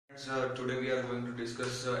Today we are going to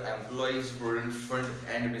discuss Employees Provident Fund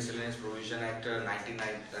and Miscellaneous Provision Act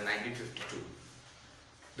 1952.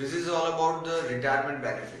 This is all about the retirement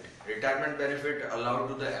benefit. Retirement benefit allowed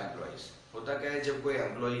to the employees. होता क्या है, जब कोई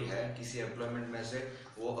employee है किसी employment में से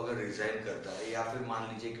वो अगर रिजाइन करता है या फिर मान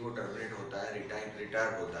लीजिए कि वो टर्मिनेट होता है,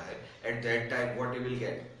 रिटायर होता है, at that time what he will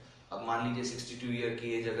get. अब मान लीजिए 62 ईयर की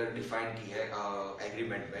एज अगर डिफाइन की है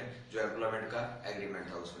एग्रीमेंट में, जो एम्प्लॉयमेंट का एग्रीमेंट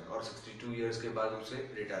था उसमें, और 62 ईयर्स के बाद उसे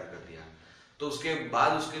रिटायर कर दिया, तो उसके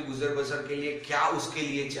बाद उसके गुजर बसर के लिए क्या उसके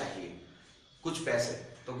लिए चाहिए? कुछ पैसे.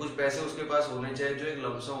 तो कुछ पैसे उसके पास होने चाहिए जो एक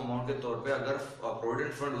लमसम अमाउंट के तौर पे, अगर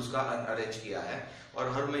प्रोविडेंट फंड उसका अरेंज किया है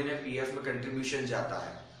और हर महीने पीएफ में कंट्रीब्यूशन जाता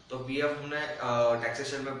है, तो पीएफ हमने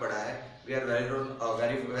टैक्सेशन में पढ़ा है, we are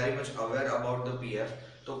very much aware about the PF.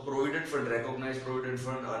 तो provident fund, recognised provident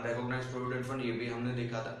fund, unrecognised provident fund, ये भी हमने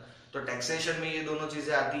देखा था. तो टैक्सेशन में ये दोनों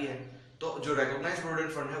चीजें आती है. तो जो रिकॉग्नाइज्ड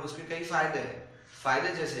प्रोविडेंट फंड है उसके कई फायदे हैं. फायदे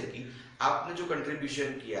जैसे कि आपने जो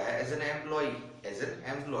कंट्रीब्यूशन किया है as an employ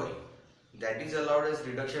that is allowed as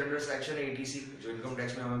deduction under section 80C, जो इनकम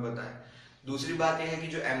टैक्स में हमें पता है. दूसरी बात यह है कि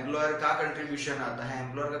जो एम्प्लॉयर का कंट्रीब्यूशन आता है,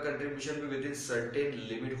 एम्प्लॉयर का कंट्रीब्यूशन भी विद इन सर्टेन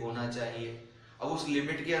लिमिट होना चाहिए. अब उस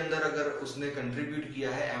लिमिट के अंदर अगर उसने कंट्रीब्यूट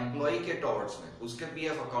किया है एम्प्लॉय के टॉवर्ड्स में, उसके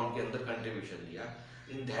पीएफ अकाउंट के अंदर कंट्रीब्यूशन दिया,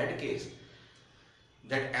 in that case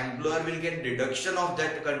that employer will get deduction of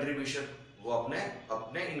that contribution. वो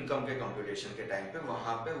अपने इनकम के कंप्यूटेशन के टाइम पे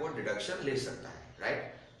वहां पे वो डिडक्शन ले सकता है, राइट.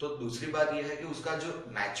 तो दूसरी बात यह है कि उसका जो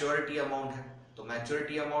मैच्योरिटी अमाउंट है, तो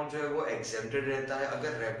मैच्योरिटी अमाउंट जो है वो एग्जेम्प्टेड रहता है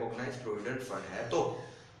अगर रिकॉग्नाइज्ड प्रोविडेंट फंड है तो.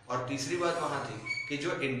 और तीसरी बात वहां थी कि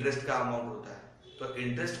जो इंटरेस्ट का अमाउंट होता है, तो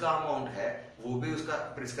इंटरेस्ट का अमाउंट है वो भी उसका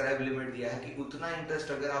प्रिस्क्राइब लिमिट दिया है कि उतना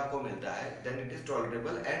इंटरेस्ट अगर आपको मिलता है then it is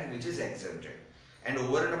tolerable and which is exempted, and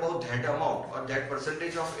over and about that amount और दैट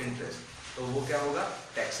परसेंटेज ऑफ इंटरेस्ट, तो वो क्या होगा?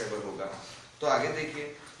 टैक्सेबल होगा. तो आगे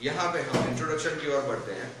देखिए, यहाँ पे हम इंट्रोडक्शन की ओर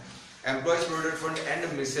बढ़ते हैं. Employees provident fund and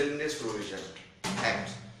miscellaneous provision act.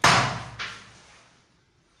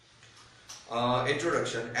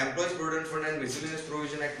 Introduction. Employees Provident Fund and Miscellaneous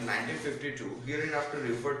Provision Act 1952, hereinafter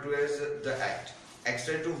referred to as the Act,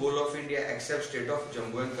 extend to whole of India except state of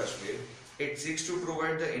Jammu and Kashmir. It seeks to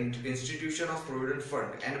provide the institution of Provident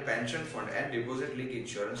Fund and Pension Fund and Deposit Link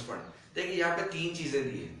Insurance Fund. देखिए यहाँ पे तीन चीजें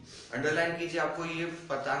दी है, underline कीजिए, आपको ये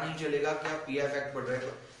पता नहीं चलेगा कि आप पीएफ एक्ट पढ़ रहे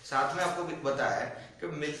हो. साथ में आपको बताया है कि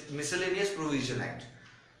मिसलेनियस प्रोविजन एक्ट,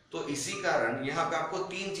 तो इसी कारण यहाँ पे आपको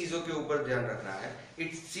तीन चीजों के ऊपर ध्यान रखना है.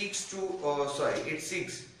 It seeks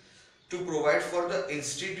to provide for the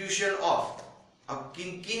institution of. अब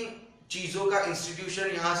किन किन चीजों का इंस्टीट्यूशन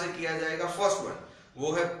यहां से किया जाएगा? फर्स्ट वन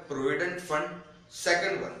वो है provident fund,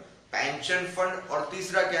 second one pension fund, और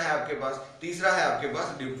तीसरा क्या है आपके पास? तीसरा है आपके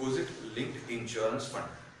पास डिपॉजिट लिंक्ड इंश्योरेंस फंड.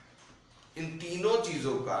 इन तीनों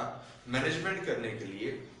चीजों का मैनेजमेंट करने के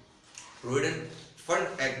लिए प्रोविडेंट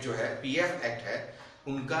फंड एक्ट जो है, पीएफ एक्ट है,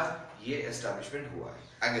 उनका ये एस्टैब्लिशमेंट हुआ है.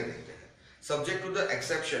 आगे देखते हैं. Subject to the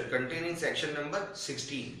exception contain in section number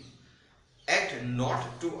 16, act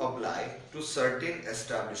not to apply to certain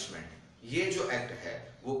establishment. ये जो एक्ट है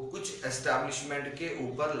वो कुछ एस्टैब्लिशमेंट के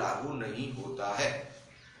ऊपर लागू नहीं होता है.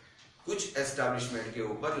 कुछ एस्टैब्लिशमेंट के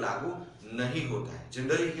ऊपर लागू नहीं होता है.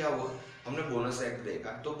 जनरली क्या हुआ, हमने बोनस एक्ट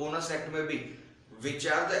देखा, तो बोनस एक्ट में भी which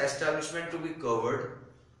are the establishment to be covered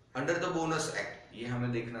under the bonus act, ये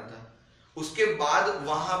हमें देखना था. उसके बाद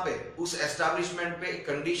वहां पे उस एस्टैब्लिशमेंट पे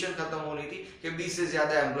कंडीशन खत्म होनी थी कि 20 से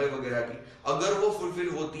ज्यादा एम्प्लॉय वगैरह की, अगर वो फुलफिल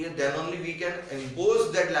होती है then only we can impose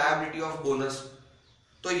that liability of bonus.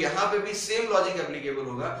 तो यहां पे भी सेम लॉजिक एप्लीकेबल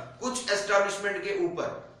होगा. कुछ एस्टैब्लिशमेंट के ऊपर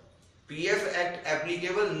पीएफ एक्ट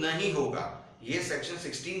एप्लीकेबल नहीं होगा. ये सेक्शन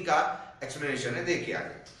 16 का एक्सप्लेनेशन है. देखिए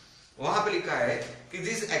आगे वहां पे लिखा है कि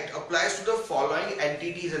this act applies to the following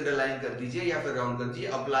entities, underline कर दीजिए या फिर राउंड कर दीजिए,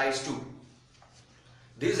 applies to.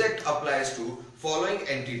 This act applies to following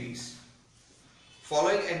entities.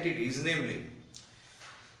 Following entities, namely,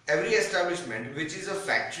 every establishment which is a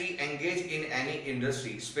factory engaged in any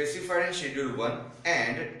industry specified in Schedule 1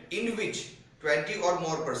 and in which 20 or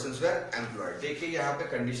more persons were employed. देखिए यहाँ पे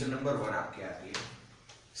condition number 1 आपके आती है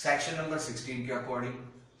section number 16 के according,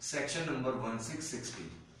 section number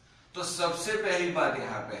 1616. तो सबसे पहली बात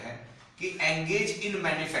यहाँ पे है कि एंगेज इन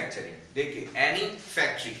मैन्युफैक्चरिंग. देखिए एनी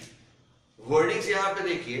फैक्ट्री, वर्डिंग्स यहां पे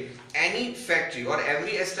देखिए, एनी फैक्ट्री और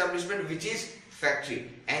every establishment which is factory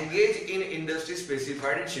engage in industry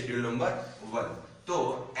specified in schedule number 1. तो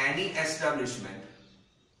any establishment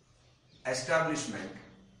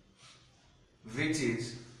which is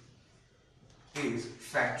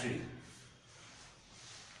factory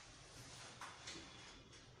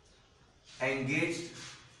engage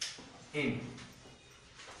in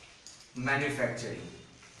manufacturing,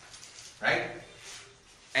 right?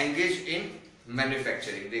 Engaged in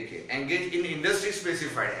manufacturing, देखिए engage in industry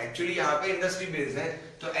specified, actually यहाँ पे industry based है,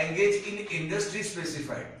 तो engage in industry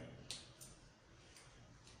specified,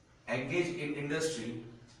 engage in industry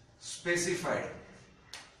specified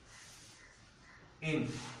in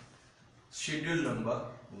schedule number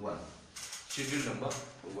 1, schedule number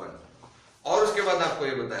 1। और उसके बाद आपको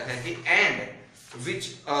ये बताया है कि एंड विच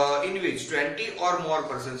इन विच 20 और मोर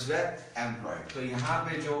पर्सन्स वेर एम्प्लॉयड। तो यहाँ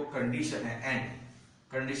पे जो कंडीशन है एंड,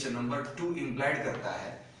 कंडीशन नंबर 2 इंप्लाइड करता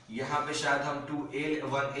है, यहाँ पे शायद हम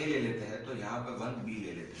 1A ले लेते हैं, तो यहाँ पे 1B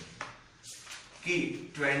ले लेते हैं कि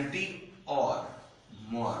 20 और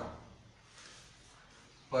मोर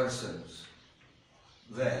persons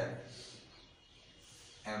were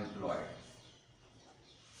employed,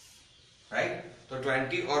 right? तो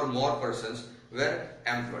 20 or more persons were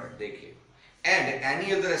employed, देखिए, and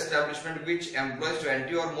any other establishment which employs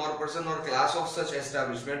 20 or more person or class of such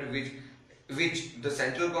establishment which the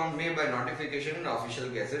central government may by notification in official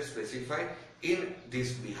gazette specify in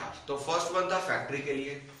this behalf। तो first one था factory के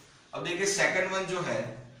लिए। अब देखिए second one जो है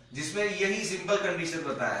जिसमें यही सिंपल कंडीशन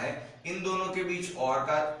बताया है, इन दोनों के बीच और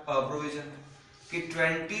का प्रोविजन कि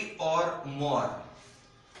 20 और मोर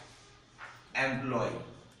एम्प्लॉय,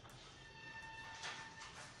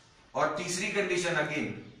 और तीसरी कंडीशन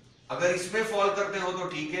अगेन, अगर इसमें फॉल करते हो तो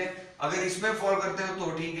ठीक है, अगर इसमें फॉल करते हो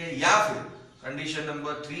तो ठीक है, या फिर कंडीशन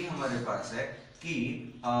नंबर 3 हमारे पास है कि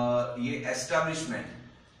ये establishment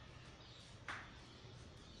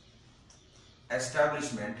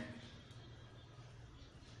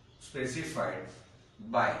specified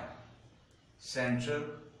by central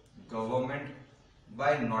government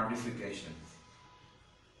by notification।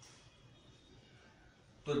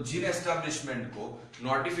 तो जिन एस्टैब्लिशमेंट को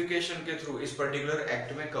नोटिफिकेशन के थ्रू इस पर्टिकुलर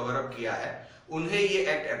एक्ट में कवर अप किया है उन्हें ये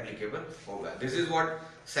एक्ट एप्लीकेबल होगा। This is what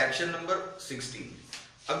section number 16।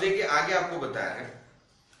 अब देखिए आगे आपको बताया है,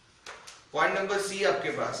 पॉइंट नंबर सी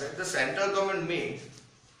आपके पास है, द सेंट्रल गवर्नमेंट में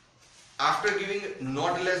after giving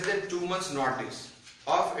not less than 2 months notice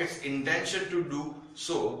of its intention to do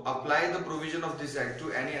so apply the provision of this act to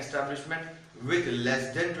any establishment with less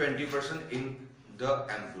than 20% in the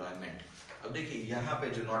employment। अब देखिए यहाँ पे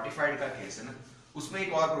जो notified का case है ना, उसमें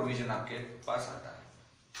एक और प्रोविजन आपके पास आता है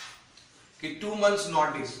कि 2 months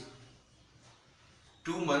notice,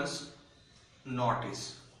 2 months notice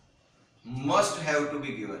must have to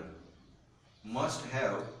be given, must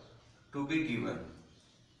have to be given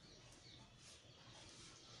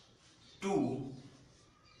to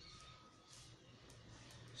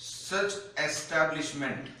such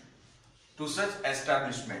establishment, to such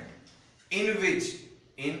establishment in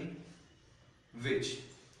which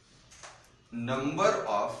number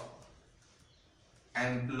of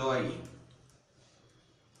employee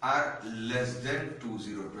are less than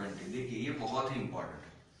 2020। देखिए ये बहुत ही इंपॉर्टेंट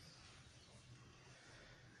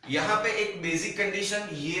है। यहां पे एक बेसिक कंडीशन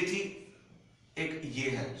ये थी, एक ये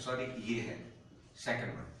है, सॉरी ये है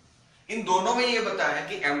सेकंड वन। इन दोनों में ये बताया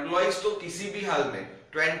कि एम्प्लॉइज तो किसी भी हाल में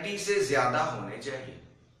 20 से ज्यादा होने चाहिए,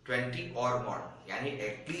 20 और मोर, यानी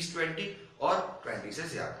एटलीस्ट 20 और 20 से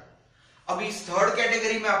ज्यादा। अब इस थर्ड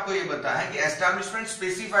कैटेगरी में आपको ये बताया है कि establishment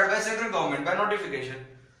specified by central government by notification.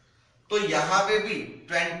 तो यहां पे भी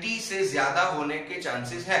 20 से ज्यादा होने के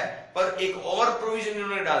चांसेस है, पर एक और प्रोविजन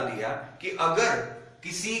इन्होंने डाल दिया कि अगर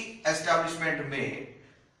किसी एस्टैब्लिशमेंट में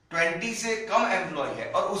 20 से कम एम्प्लॉय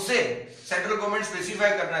है और उसे सेंट्रल गवर्नमेंट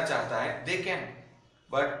स्पेसिफाई करना चाहता है, they can,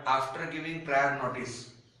 but after giving prior notice.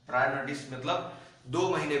 Prior notice मतलब 2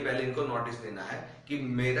 महीने पहले इनको नोटिस देना है कि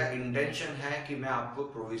मेरा इंटेंशन है कि मैं आपको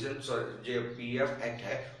प्रोविजन जो पीएफ एक्ट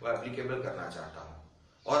है वो एप्लीकेबल करना चाहता हूं,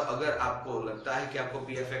 और अगर आपको लगता है कि आपको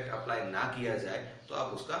पीएफ एक्ट अप्लाई ना किया जाए तो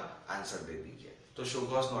आप उसका आंसर दे दीजिए। तो शो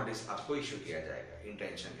कॉज नोटिस आपको इश्यू किया जाएगा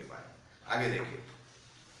इंटेंशन के बारे में। आगे देखिए,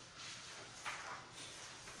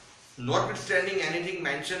 notwithstanding anything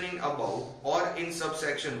mentioning above or in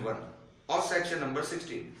subsection 1 of section number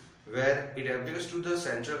 16 where it appears to the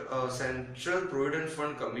central provident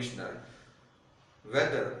fund commissioner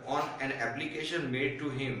whether on an application made to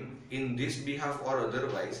him in this behalf or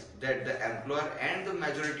otherwise that the employer and the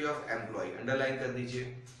majority of employee, underline कर दीजिए,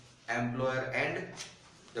 employer and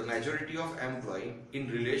the majority of employee in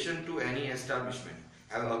relation to any establishment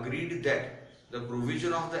have agreed that the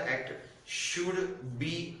provision of the act should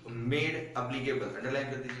be made applicable, underline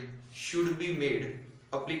कर दीजिए, should be made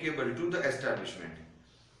applicable to the establishment,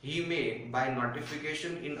 he may by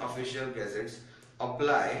notification in official gazettes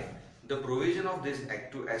apply the provision of this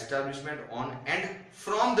act to establishment on and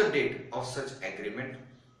from the date of such agreement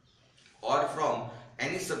or from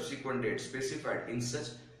any subsequent date specified in such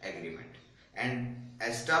agreement, and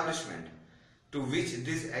establishment to which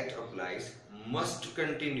this act applies must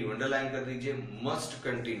continue, underline कर दीजिए, must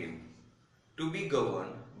continue to be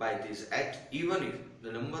governed by this act even if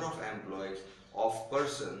the number of employees of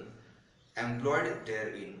person employed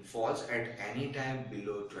therein falls at any time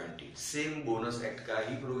below 20। Same bonus act का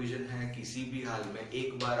ही provision है, किसी भी हाल में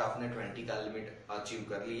एक बार आपने 20 का लिमिट अचीव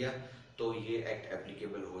कर लिया तो ये एक्ट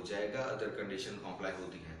एप्लीकेबल हो जाएगा, अदर कंडीशन कॉम्प्लाई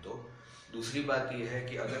होती है तो। दूसरी बात ये है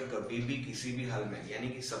कि अगर कभी भी किसी भी हाल में यानी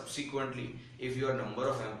कि subsequently if your number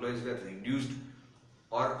of employees gate reduced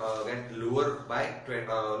और गेट लोअर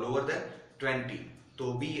देन 20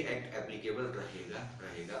 तो भी ये एक्ट एप्लीकेबल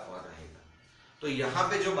रहेगा और रहेगा। तो यहाँ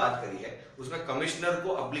पे जो बात करी है उसमें कमिश्नर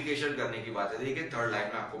को एप्लीकेशन करने की बात है। देखिए थर्ड लाइन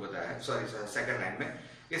में आपको बताया है, सॉरी सेकंड लाइन में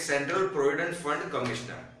कि सेंट्रल प्रोविडेंट फंड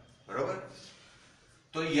कमिश्नर, बरोबर।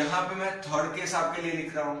 तो यहाँ पे मैं थर्ड केस आपके लिए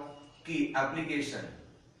लिख रहा हूं कि application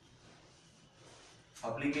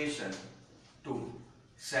to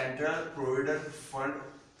central provident fund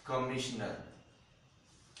commissioner,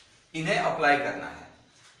 इन्हें अप्लाई करना है।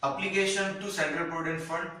 Application to central provident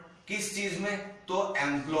fund किस चीज में, तो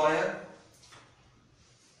employer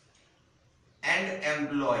and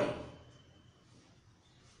employ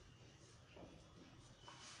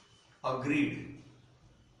agreed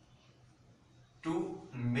to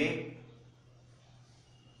make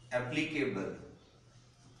applicable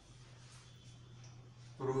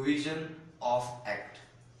provision of act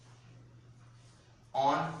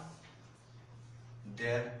on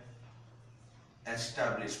their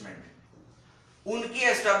establishment। उनकी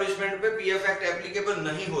एस्टैब्लिशमेंट पे पीएफ एक्ट एप्लीकेबल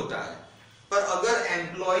नहीं होता है, पर अगर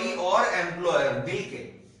एम्प्लॉई और एम्प्लॉयर मिलके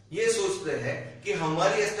ये सोचते हैं कि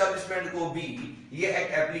हमारी एस्टैब्लिशमेंट को भी ये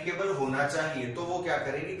एक्ट एप्लीकेबल होना चाहिए तो वो क्या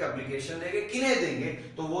करेंगे कि एप्लीकेशन देंगे। किन्हें देंगे,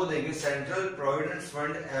 तो वो देंगे सेंट्रल प्रोविडेंट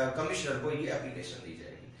फंड कमिश्नर को ये एप्लीकेशन दी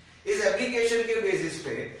जाएगी। इस एप्लीकेशन के बेसिस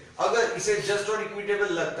पे अगर इसे जस्ट और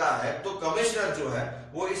इक्विटेबल लगता है तो कमिश्नर जो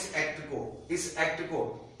है वो इस एक्ट को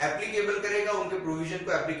एप्लीकेबल करेगा, उनके प्रोविजन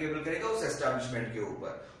को एप्लीकेबल करेगा उस एस्टैब्लिशमेंट के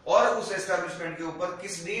ऊपर, और उस एस्टैब्लिशमेंट के ऊपर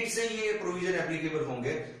किस डेट से ये प्रोविजन एप्लीकेबल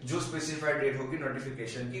होंगे, जो स्पेसिफाइड डेट होगी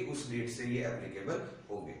नोटिफिकेशन की उस डेट से ये एप्लीकेबल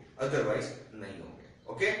होंगे, अदरवाइज नहीं होंगे।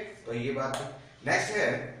 ओके, तो ये बात है। नेक्स्ट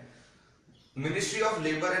है ministry of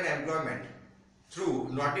labour and employment through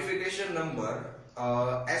notification number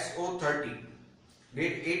SO30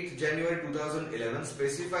 date 8th January 2011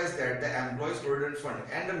 specifies that the Employees Provident Fund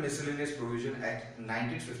and the Miscellaneous Provision Act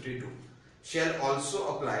 1952 shall also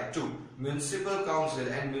apply to municipal council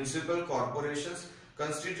and municipal corporations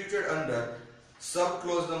constituted under sub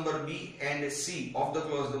clause number B and C of the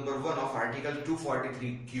clause number 1 of article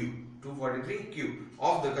 243Q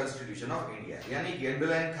of the Constitution of India। यानी कि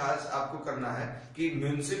underline खास आपको करना है कि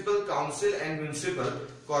municipal council and municipal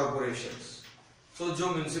corporations, तो जो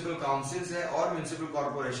municipal councils है और म्युनिसिपल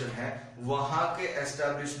कॉर्पोरेशन है वहां के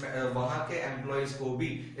एस्टैब्लिशमेंट, वहां के एम्प्लॉइज को भी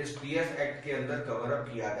इस पीएफ एक्ट के अंदर कवर अप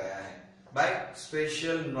किया गया है बाय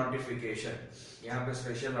स्पेशल नोटिफिकेशन। यहाँ पे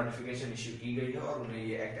स्पेशल नोटिफिकेशन इश्यू की गई है और उन्हें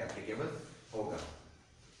ये एक्ट एप्लीकेबल होगा।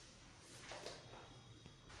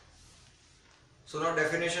 सो नाउ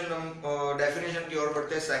डेफिनेशन की ओर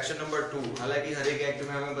बढ़ते हैं। सेक्शन नंबर 2, हालांकि हर एक एक्ट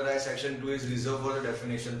में हमें बताया section 2 is reserve for the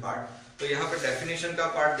definition part, तो यहाँ पे डेफिनेशन का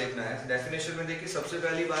पार्ट देखना है। डेफिनेशन में देखिए सबसे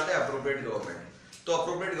पहली बात है अप्रोप्रिएट गवर्नमेंट। तो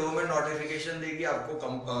अप्रोप्रिएट गवर्नमेंट नोटिफिकेशन देगी, आपको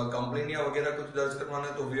कंप्लेन या वगैरह कुछ दर्ज करवाना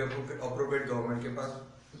है तो भी अप्रोप्रिएट गवर्नमेंट के पास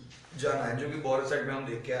जाना है, जो कि बोर्ड सेट में हम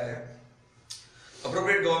देख के आए हैं।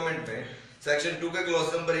 अप्रोप्रिएट गवर्नमेंट में सेक्शन 2 के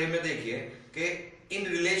क्लॉज नंबर ए में देखिए कि in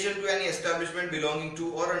relation to any establishment belonging to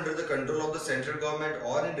or under the control of the central government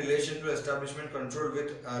or in relation to establishment controlled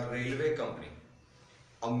with a railway company,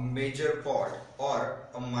 a major port or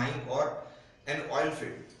a mine or an oil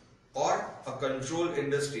field or a controlled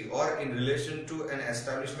industry or in relation to an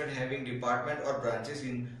establishment having department or branches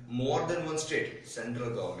in more than one state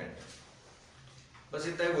central government। बस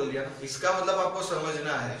इतना ही बोल दिया ना। इसका मतलब आपको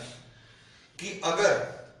समझना है कि अगर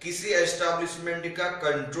किसी एस्टैब्लिशमेंट का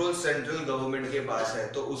कंट्रोल सेंट्रल गवर्नमेंट के पास है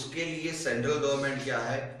तो उसके लिए सेंट्रल गवर्नमेंट क्या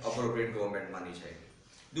है, अप्रोप्रिएट गवर्नमेंट मानी जाएगी।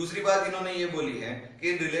 दूसरी बात इन्होंने ये बोली है कि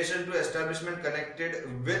in relation to establishment connected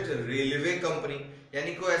with railway company,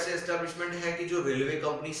 यानी कोई ऐसे एस्टैब्लिशमेंट है कि जो रेलवे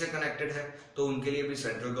कंपनी से कनेक्टेड है तो उनके लिए भी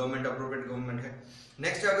सेंट्रल गवर्नमेंट अप्रोप्रिएट गवर्नमेंट है।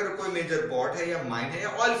 नेक्स्ट, अगर कोई मेजर पोर्ट है या माइन है या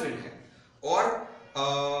ऑयल फील्ड है और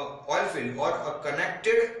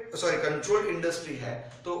कनेक्टेड कंट्रोल्ड इंडस्ट्री है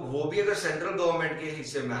तो वो भी अगर सेंट्रल गवर्नमेंट के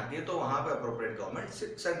हिस्से में आती है तो वहां पे अप्रोप्रिएट गवर्नमेंट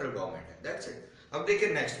सेंट्रल गवर्नमेंट है। That's it. अब देखिए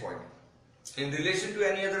next point, in relation to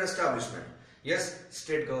any other establishment, yes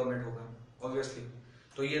state government होगा ऑब्वियसली।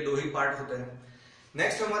 तो ये दो ही पार्ट होते हैं।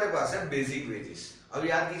 नेक्स्ट हमारे पास है बेसिक वेजेस। अब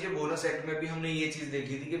याद कीजिए बोनस एक्ट में भी हमने ये चीज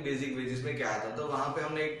देखी थी कि बेसिक वेजेस में क्या आता था। तो वहां पे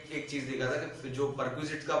हमने एक चीज देखा था कि जो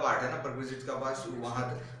परक्विजिट्स का पार्ट है ना, परक्विजिट्स का पार्ट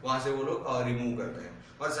वहां से वो लोग रिमूव करते हैं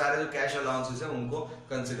और सारे जो कैश अलाउंसेस है उनको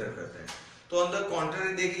कंसिडर करते हैं। तो ऑन द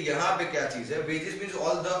कॉन्ट्ररी देखिए यहाँ पे क्या चीज है, wages means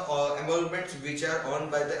all the emoluments which are earn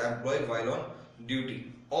by the employ while on duty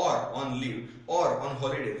और ऑन लीव और on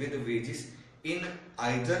holiday with wages in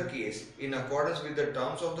either case in accordance with the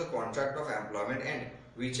terms of the contract of employment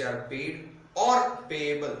and which are paid or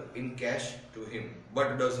payable in cash to him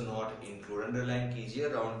but does not include, underline कीजिए,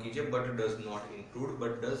 round कीजिए, but does not include,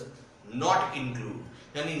 but does not include,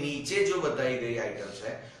 यानी नीचे जो बताई गई items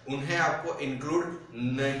है उन्हें आपको इंक्लूड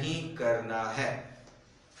नहीं करना है,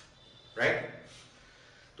 राइट।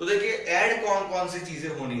 तो देखिए ऐड कौन कौन सी चीजें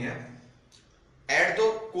होनी है। ऐड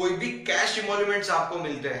तो कोई भी कैश इमोल्यूमेंट्स आपको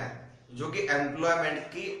मिलते हैं जो कि एम्प्लॉयमेंट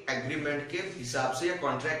की एग्रीमेंट के हिसाब से या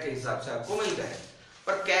कॉन्ट्रैक्ट के हिसाब से आपको मिलता है,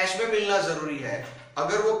 पर कैश में मिलना जरूरी है।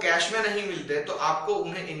 अगर वो कैश में नहीं मिलते तो आपको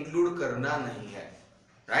उन्हें इंक्लूड करना नहीं है,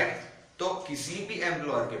 राइट। तो किसी भी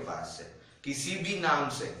एम्प्लॉयर के पास से किसी भी नाम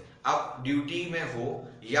से आप ड्यूटी में हो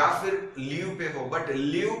या फिर लीव पे हो, बट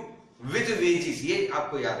लीव विद वेजेस, ये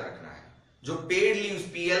आपको याद रखना है। जो पेड लीव्स,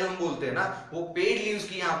 पीएल हम बोलते हैं ना, वो पेड लीव्स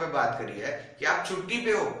की यहां पे बात करी है कि आप छुट्टी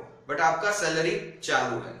पे हो बट आपका सैलरी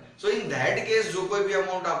चालू है। So in that case जो कोई भी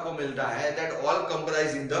अमाउंट आपको मिलता है that all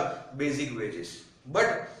comprise in the basic wages, but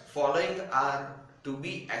following are to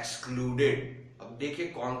be excluded। अब देखिए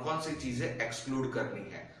कौन कौन सी चीजें एक्सक्लूड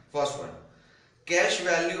करनी है। First one, cash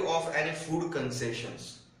value of any food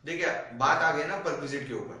concessions. देखिए बात आ गई ना परक्विजिट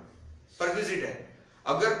के ऊपर, परक्विजिट है,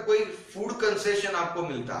 अगर कोई फूड कंसेशन आपको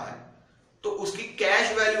मिलता है तो उसकी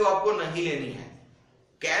कैश वैल्यू आपको नहीं लेनी है।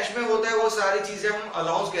 कैश में होता है वो सारी चीजें हम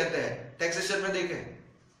अलाउंस कहते हैं, टैक्सेशन में देखें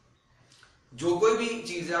जो कोई भी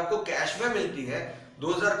चीजें आपको कैश में मिलती है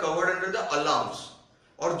those are covered under the allowance,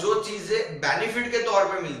 और जो चीजें बेनिफिट के तौर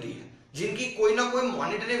पे मिलती है जिनकी कोई ना कोई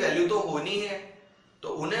मॉनिटरी वैल्यू तो होनी है तो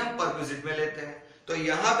उन्हें हम परक्विजिट में लेते हैं। तो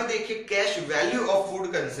यहां पे देखिए cash value of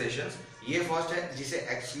food concessions, ये फर्स्ट है जिसे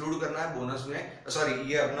एक्सक्लूड करना है बोनस में, सॉरी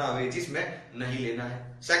ये अपना वेजेस में नहीं लेना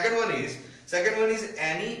है। Second one is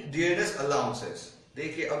any dearness allowances.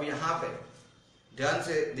 देखिए अब यहां पे ध्यान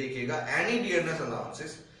से देखिएगा, any dearness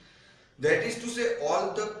allowances, that is to say all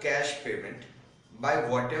the cash payment by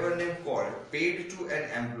whatever name called paid to an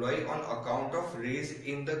employee on account of raise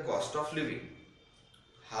in the cost of living,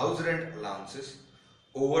 house rent allowances,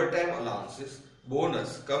 overtime allowances,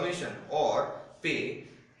 bonus, commission or pay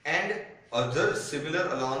and other similar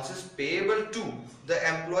allowances payable to the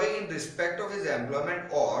employee in respect of his employment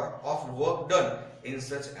or of work done in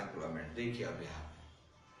such employment। देखिए अब यहाँ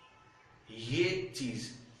ये चीज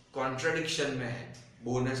contradiction में है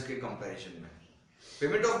bonus के comparison में।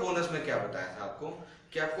 Payment of bonus में क्या बताया था आपको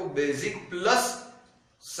कि आपको बेसिक प्लस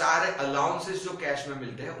सारे अलाउंसेस जो कैश में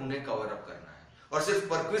मिलते हैं उन्हें कवर अप करना है और सिर्फ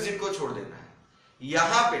परक्विजिट को छोड़ देना है।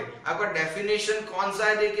 यहां पे आपका डेफिनेशन कौन सा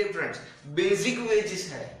है देखिए फ्रेंड्स, बेसिक वेजेस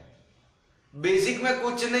है। बेसिक में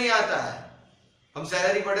कुछ नहीं आता है, हम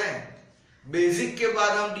सैलरी पढ़े हैं, बेसिक के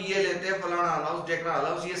बाद हम डीए लेते हैं, फलाना अलाउंस, ढेकना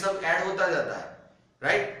अलाउंस, ये सब ऐड होता जाता है,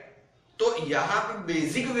 राइट। तो यहां पे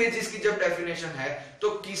बेसिक वेजेस की जब डेफिनेशन है तो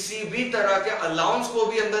किसी भी तरह के अलाउंस को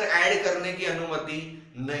भी अंदर ऐड करने की अनुमति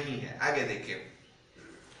नहीं है। आगे देखिए,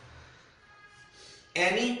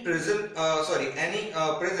 any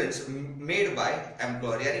presents made by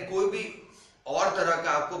employer, यानी कोई भी और तरह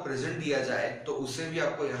का आपको प्रेजेंट दिया जाए तो उसे भी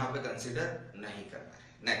आपको यहां पे कंसीडर नहीं करना है।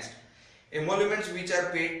 Next, emoluments which are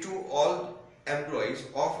paid to all employees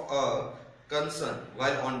of a concern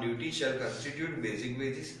while on duty shall constitute basic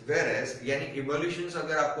wages, whereas यानी evolutions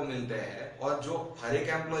अगर आपको मिलते हैं और जो हर एक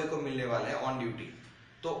एम्प्लॉय को मिलने वाले हैं ऑन ड्यूटी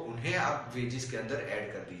तो उन्हें आप वेजेस के अंदर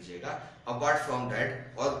ऐड कर दीजिएगा, अपार्ट फ्रॉम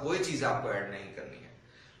दैट और कोई चीज आपको ऐड नहीं करनी है।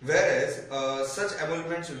 whereas such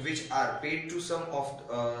emoluments which are paid to some of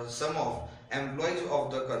employees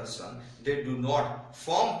of the concern they do not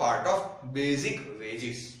form part of basic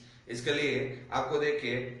wages। इसके लिए आपको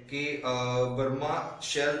देखिए कि Burma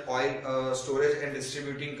shell oil storage and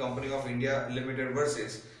distributing company of India limited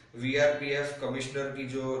versus वीआरपीएफ commissioner की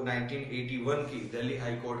जो 1981 की Delhi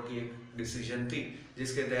high court की एक डिसीजन थी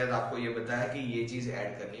जिसके तहत आपको ये बताया कि ये चीज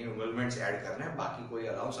ऐड करनी है, इन्वॉल्वमेंट्स ऐड करना है, बाकी कोई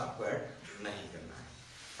अलाउंस आपको ऐड नहीं करना है।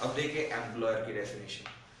 अब देखिए एम्प्लॉयर की डेफिनेशन।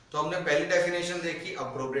 तो हमने पहली डेफिनेशन देखी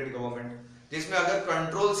अप्रोप्रिएट गवर्नमेंट, जिसमें अगर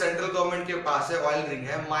कंट्रोल सेंट्रल गवर्नमेंट के पास है, ऑयल रिंग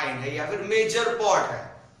है, माइन है या फिर मेजर पॉट है,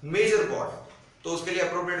 मेजर पॉट, तो उसके लिए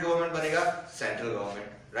अप्रोप्रिएट गवर्नमेंट बनेगा सेंट्रल गवर्नमेंट,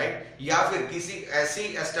 राइट। या फिर किसी ऐसी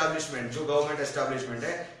एस्टैब्लिशमेंट जो गवर्नमेंट एस्टैब्लिशमेंट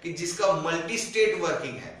है कि जिसका मल्टी स्टेट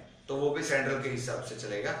वर्किंग है तो वो भी सेंट्रल के हिसाब से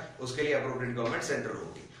चलेगा, उसके लिए अप्रोप्रिएट गवर्नमेंट सेंट्रल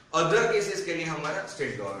होगी। अदर केसेस के लिए हमारा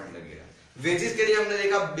स्टेट गवर्नमेंट लगेगा। वेजेस के लिए हमने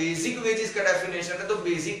देखा बेसिक वेजेस का डेफिनेशन है तो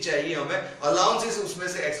बेसिक चाहिए हमें, अलाउंसेस उसमें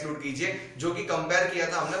से एक्सक्लूड कीजिए जो कि कंपेयर किया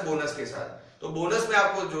था हमने बोनस के साथ। तो बोनस में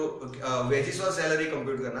आपको जो वेजेस और सैलरी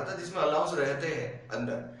कंप्यूट करना था जिसमें अलाउंस रहते हैं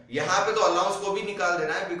अंदर, यहाँ पे तो अलाउंस को भी निकाल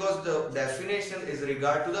देना है because the definition is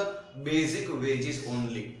regard to the basic wages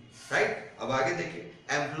only, right. अब आगे देखिए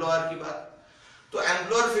एम्प्लॉयर की बात। तो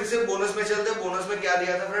एम्प्लॉयर फिर से बोनस में चलते हैं। बोनस में क्या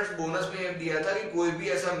दिया था फ्रेंड्स? बोनस में ये दिया था कि कोई भी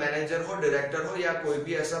ऐसा मैनेजर हो, डायरेक्टर हो या कोई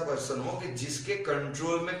भी ऐसा पर्सन हो कि जिसके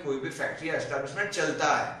कंट्रोल में कोई भी फैक्ट्री या एस्टैब्लिशमेंट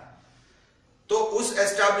चलता है, तो उस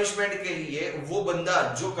एस्टैब्लिशमेंट के लिए वो बंदा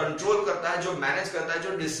जो कंट्रोल करता है, जो मैनेज करता है,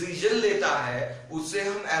 जो डिसीजन लेता है, उसे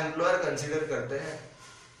हम एम्प्लॉयर कंसीडर करते हैं,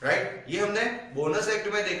 राइट। ये हमने बोनस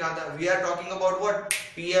एक्ट में देखा था। We are talking about what?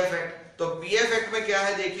 PF act. तो पीएफ एक्ट में क्या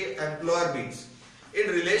है देखिए, employer means in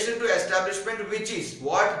relation to establishment which is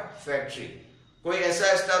what? Factory. कोई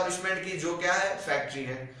ऐसा एस्टैब्लिशमेंट की जो क्या है? फैक्ट्री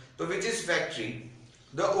है। तो which is factory,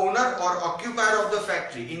 the owner और occupier of the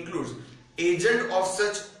factory includes agent of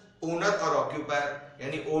such owner और ऑक्यूपायर,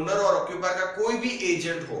 यानी ओनर और ऑक्यूपायर का कोई भी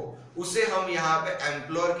एजेंट हो उसे हम यहाँ पे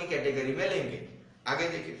एम्प्लॉयर की कैटेगरी में लेंगे। आगे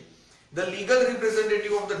देखिए, the legal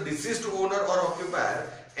representative of the deceased owner और occupier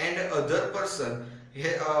and other person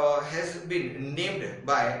has been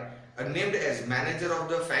named as manager of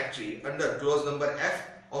the factory under clause number F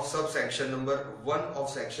of subsection number 1 of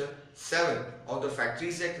section 7 of the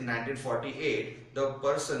Factories Act 1948, the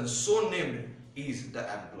person so named is the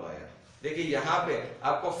employer। देखिए यहाँ पे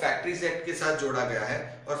आपको factories act के साथ जोड़ा गया है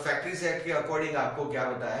और फैक्ट्रीज एक्ट के अकॉर्डिंग आपको क्या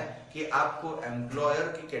बताया है कि आपको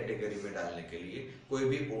एम्प्लॉयर की कैटेगरी में डालने के लिए कोई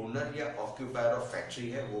भी ओनर या ऑक्यूपायर ऑफ फैक्ट्री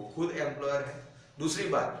है वो खुद एम्प्लॉयर है। दूसरी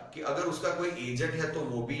बात कि अगर उसका कोई एजेंट है तो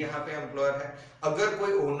वो भी यहाँ पे एम्प्लॉयर है। अगर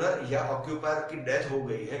कोई ओनर या ऑक्यूपायर की डेथ हो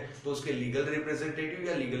गई है तो उसके लीगल रिप्रेजेंटेटिव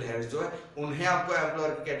या लीगल हेड्स जो है उन्हें आपको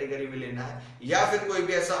एम्प्लॉयर की कैटेगरी में लेना है, या फिर कोई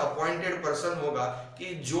भी ऐसा अपॉइंटेड पर्सन होगा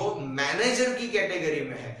कि जो मैनेजर की कैटेगरी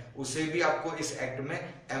में है उसे भी आपको इस एक्ट में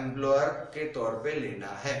एम्प्लॉयर के तौर पे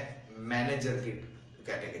लेना है, मैनेजर की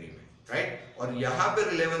कैटेगरी में, राइट। और यहाँ पे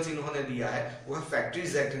रिलेवेंस इन्होंने दिया है वो फैक्ट्रीज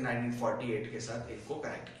एक्ट 1948 के साथ इनको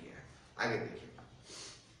कनेक्ट किया है। आगे देखिए,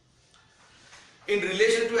 in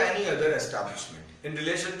relation to any other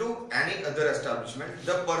establishment,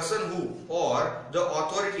 the person who or the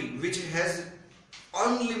authority which has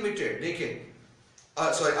unlimited, देखिए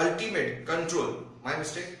ultimate control, my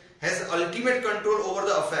mistake, has ultimate control over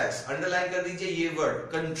the affairs, underline कर दीजिए ये word,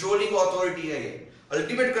 controlling authority है ये,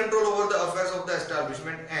 ultimate control over the affairs of the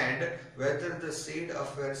establishment and whether the said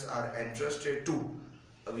affairs are entrusted to,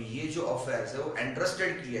 अब ये जो affairs है वो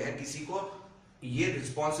entrusted किया है किसी को, ये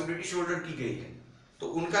रिस्पॉन्सिबिलिटी शोल्डर की गई है, तो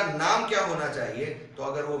उनका नाम क्या होना चाहिए? तो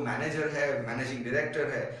अगर वो मैनेजर है, मैनेजिंग डायरेक्टर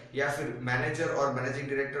है, या फिर मैनेजर और मैनेजिंग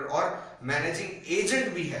डायरेक्टर और मैनेजिंग एजेंट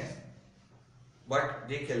भी है, बट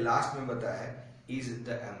देखिए लास्ट में बताया है इज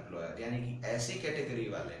द एम्प्लॉयर, यानी कि ऐसी कैटेगरी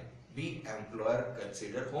वाले भी एम्प्लॉयर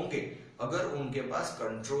कंसीडर होंगे अगर उनके पास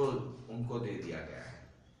कंट्रोल उनको दे दिया गया है,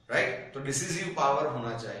 राइट। तो डिसिसिव पावर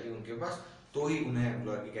होना चाहिए उनके पास, तो ही उन्हें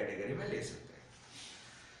एम्प्लॉयर की कैटेगरी में ले सकते हैं।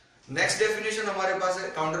 नेक्स्ट डेफिनेशन हमारे पास है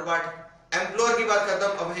काउंटर पार्ट। एम्प्लॉयर की बात खत्म,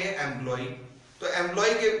 अब है एम्प्लॉय। तो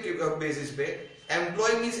एम्प्लॉय के बेसिस पे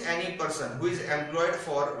employ means any person who is employed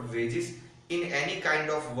for wages in any kind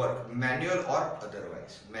of work, manual और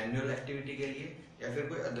अदरवाइज, मैन्युअल एक्टिविटी के लिए या फिर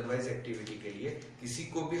कोई अदरवाइज एक्टिविटी के लिए किसी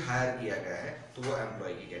को भी हायर किया गया है तो वो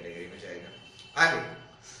एम्प्लॉय की कैटेगरी में जाएगा। आगे,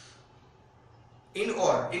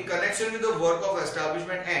 in connection with the work of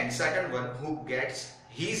establishment, and second one who gets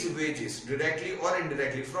his wages directly or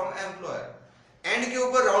indirectly from employer। And के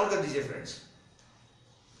ऊपर राउंड कर दीजिए फ्रेंड्स,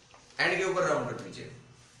 एंड के ऊपर राउंड कर दीजिए।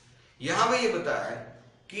 यहां पे ये बताया है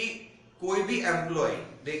कि कोई भी एम्प्लॉय,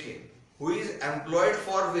 देखिए, who is employed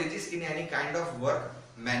for wages in any kind of work,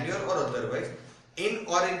 manual और अदरवाइज, इन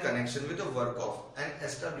और in connection with the work of N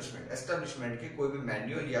establishment, establishment के कोई भी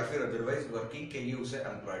मैन्युअल या फिर अदरवाइज वर्किंग के लिए उसे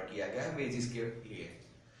एम्प्लॉयड किया गया है वेजेस के लिए।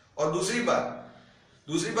 और दूसरी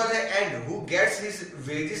बात है and who gets his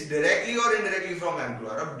wages directly और इनडायरेक्टली फ्रॉम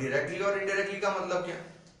एम्प्लॉयर। अब डायरेक्टली और इनडायरेक्टली का मतलब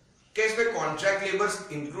क्या इसमें कॉन्ट्रैक्ट लेबर्स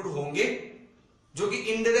इंक्लूड होंगे जो कि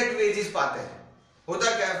इनडायरेक्ट वेजेस पाते हैं।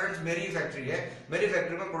 होता क्या है फ्रेंड्स, मेरी फैक्ट्री है, मेरी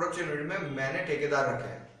फैक्ट्री में प्रोडक्शन यूनिट में मैंने ठेकेदार रखे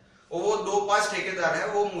हैं और वो 2-5 ठेकेदार है,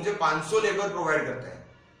 वो मुझे 500 लेबर प्रोवाइड करते हैं,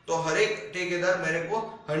 तो हर एक ठेकेदार मेरे को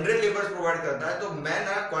 100 लेबर्स प्रोवाइड करता है, तो मैं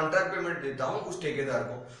ना कॉन्ट्रैक्ट पेमेंट देता हूं उस ठेकेदार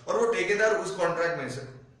को, और वो ठेकेदार उस कॉन्ट्रैक्ट में से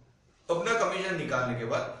अपना कमीशन निकालने के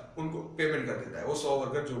बाद उनको पेमेंट कर देता है, वो 100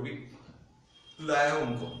 वर्कर जो भी लाया है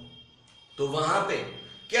उनको। तो वहां पे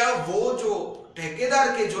क्या वो जो ठेकेदार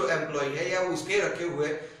के जो एम्प्लॉय है या उसके रखे हुए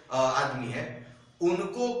आदमी है,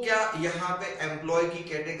 उनको क्या यहाँ पे एम्प्लॉय की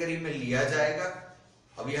कैटेगरी में लिया जाएगा?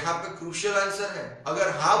 अब यहाँ पे क्रूशियल आंसर है, अगर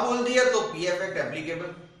हाँ बोल दिया तो पीएफ एक्ट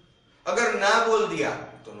एप्लीकेबल, अगर ना बोल दिया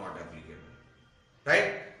तो नॉट एप्लीकेबल,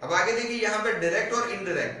 राइट। अब आगे देखिए यहाँ पे डायरेक्ट और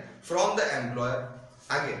इनडायरेक्ट फ्रॉम द एम्प्लॉयर।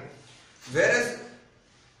 आगे Whereas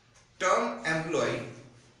term employee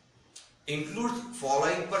includes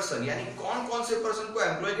following person, यानी कौन कौन से पर्सन को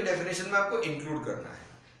एम्प्लॉय की डेफिनेशन में आपको इंक्लूड करना है.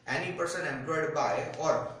 Any person employed by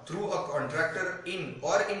or through a contractor in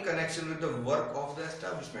or in connection with the work of the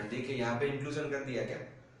establishment. देखिए यहाँ पे इंक्लूजन कर दिया क्या?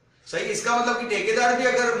 सही. इसका मतलब कि ठेकेदार भी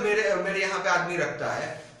अगर मेरे यहाँ पे आदमी रखता है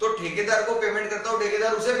तो ठेकेदार को पेमेंट करता हूँ,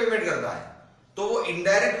 ठेकेदार उसे पेमेंट करता है, तो वो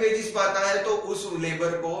इनडायरेक्ट वेजेस पाता है, तो उस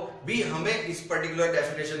लेबर को भी हमें इस पर्टिकुलर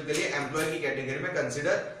डेफिनेशन के लिए एम्प्लॉय की कैटेगरी में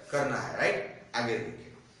कंसिडर करना है. राइट. आगे देखिए.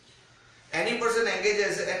 Any person engaged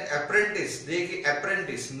as an apprentice, देखिए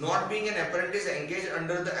apprentice, not being an apprentice engaged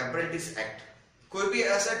under the Apprentice Act. कोई भी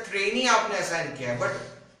ऐसा ट्रेनी आपने असाइन किया है बट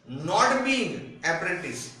नॉट बीइंग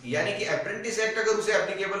अप्रेंटिस, यानी कि अप्रेंटिस एक्ट अगर उसे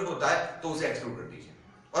एप्लीकेबल होता है तो उसे एक्सक्लूड कर दीजिए,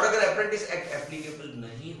 और अगर अप्रेंटिस एक्ट एप्लीकेबल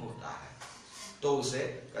नहीं होता है तो उसे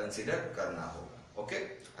कंसीडर करना होगा. ओके.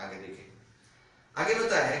 आगे देखिए. आगे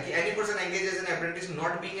बताया है कि any person engage as an apprentice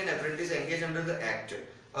not being an apprentice engage under the act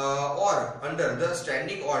or under the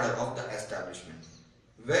standing order of the establishment,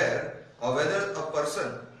 whether a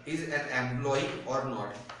person is an employee or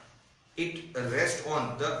not, it rests on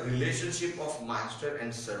the relationship of master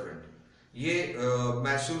and servant. ये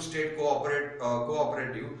मैसूस्टेट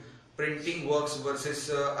cooperative printing works versus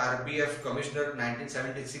RPF commissioner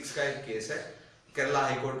 1976 का एक case है. Kerala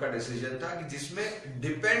high court का decision था कि जिसमें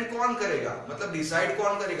depend कौन करेगा, मतलब डिसाइड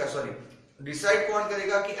कौन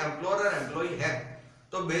करेगा कि एम्प्लॉयर और एम्प्लॉई है,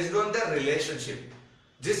 तो बेस्ड ऑन द रिलेशनशिप,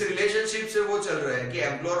 जिस रिलेशनशिप से वो चल रहे हैं कि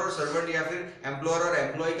एम्प्लॉयर और सर्वेंट या फिर एम्प्लॉयर और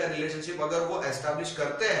एम्प्लॉय का रिलेशनशिप अगर वो एस्टैब्लिश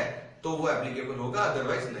करते हैं तो वो एप्लीकेबल होगा,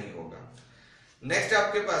 अदरवाइज नहीं होगा. नेक्स्ट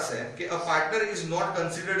आपके पास है कि a partner is not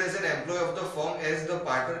considered as an employ of the firm as the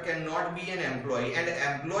partner can not be N employ and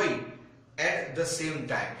employ at the same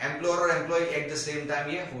time. Employer और employ at the same time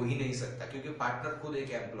ये हो ही नहीं सकता, क्योंकि partner खुद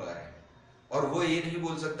एक employer है और वो ये नहीं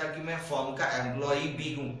बोल सकता कि मैं फर्म का एम्प्लॉय भी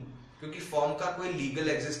हूं, क्योंकि फर्म का कोई लीगल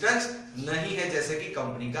एग्जिस्टेंस नहीं है जैसे कि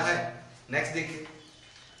कंपनी का है. नेक्स्ट देखिए.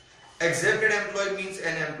 Exempted employee means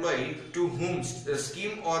an employee to whom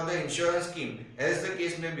scheme or the insurance scheme, as the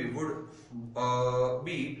case may be,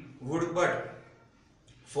 would but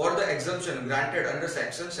for the exemption granted under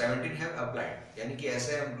Section 17 have applied. यानी कि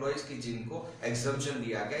ऐसे एम्प्लॉइज की जिनको एग्जम्पशन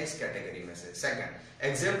दिया गया इस कैटेगरी में से. सेकंड,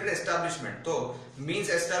 exempted establishment तो means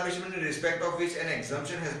establishment in respect of which an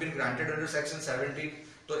exemption has been granted under Section 17.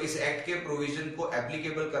 तो इस एक्ट के प्रोविजन को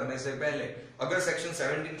एप्लीकेबल करने से पहले अगर सेक्शन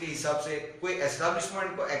 17 के हिसाब से कोई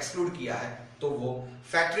एस्टैब्लिशमेंट को एक्सक्लूड किया है तो वो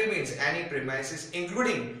factory means any premises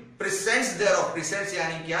including presence देयरऑफ. Presence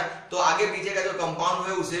यानी क्या, तो आगे पीछे का जो कंपाउंड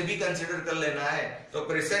है उसे भी कंसीडर कर लेना है. तो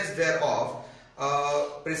presence देयरऑफ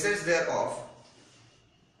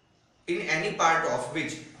in any part of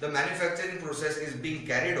which the manufacturing process is being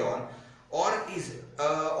carried on or is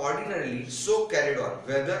ordinarily so carried on,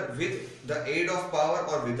 whether with the aid of power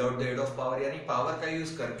or without the aid of power, यानी power का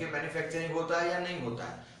use करके manufacturing होता है या नहीं होता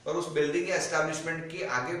है, और उस बिल्डिंग या एस्टैब्लिशमेंट के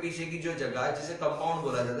आगे पीछे की जो जगह है जिसे कंपाउंड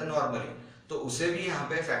बोला जाता है नॉर्मली, तो उसे भी यहाँ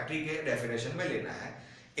पे फैक्ट्री के डेफिनेशन में लेना है.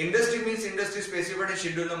 Industry means industry specified in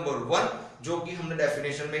schedule number 1, जो कि हमने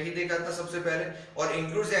डेफिनेशन में ही देखा था सबसे पहले, और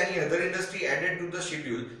includes any other industry added to the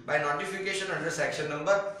schedule by notification under section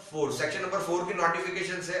number 4. Section number 4 की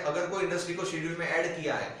नोटिफिकेशन से अगर कोई इंडस्ट्री को शेड्यूल में ऐड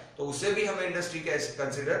किया है तो उसे भी हमें इंडस्ट्री का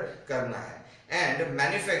कंसीडर करना है. एंड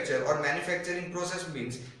मैन्युफैक्चर और manufacturing process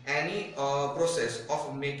means any process of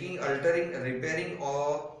making, altering, repairing और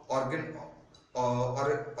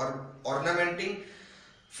ऑर्नामेंटिंग,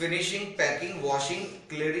 finishing, packing, washing,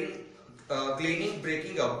 cleaning,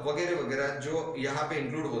 breaking up वगैरह वगैरह जो यहाँ पे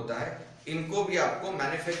इंक्लूड होता है, इनको भी आपको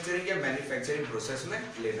मैन्युफैक्चरिंग या मैन्युफैक्चरिंग प्रोसेस में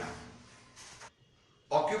लेना है.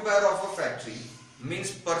 Occupier of a factory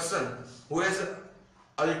means person who has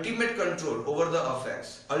ultimate control over the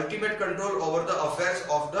affairs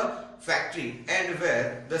of the factory and where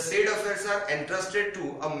the said affairs are entrusted to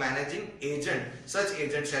a managing agent. Such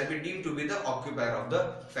agent shall be deemed to be the occupier of the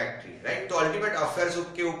factory. Right? तो ultimate affairs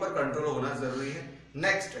के ऊपर control होना जरूरी है.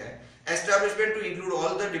 Next है establishment to include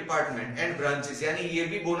all the department and branches, यानी ये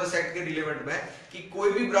भी बोनस एक्ट के रिलेवेंट में है कि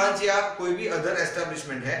कोई भी ब्रांच या कोई भी अदर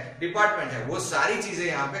एस्टैब्लिशमेंट है, डिपार्टमेंट है, वो सारी चीजें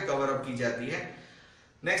यहाँ पे कवर अप की जाती है.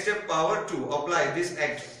 Next step, power to apply this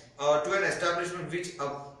act to an establishment which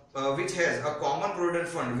has a common provident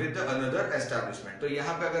fund with the another establishment. तो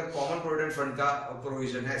यहाँ पे अगर common provident fund का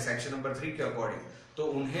प्रोविजन है सेक्शन नंबर 3 के अकॉर्डिंग, तो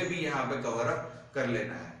उन्हें भी यहाँ पे कवर अप कर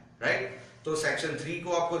लेना है. राइट. तो सेक्शन 3 को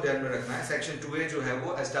आपको ध्यान में रखना है. सेक्शन 2A जो है वो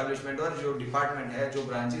एस्टैब्लिशमेंट और जो डिपार्टमेंट है, जो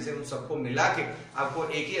ब्रांचेस है, उन सबको मिला के आपको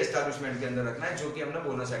एक ही एस्टैब्लिशमेंट के अंदर रखना है, जो कि हमने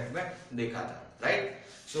बोनस एक्ट में देखा था. Right.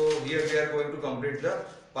 So here we are going to complete the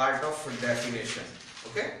part of definition.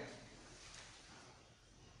 Okay.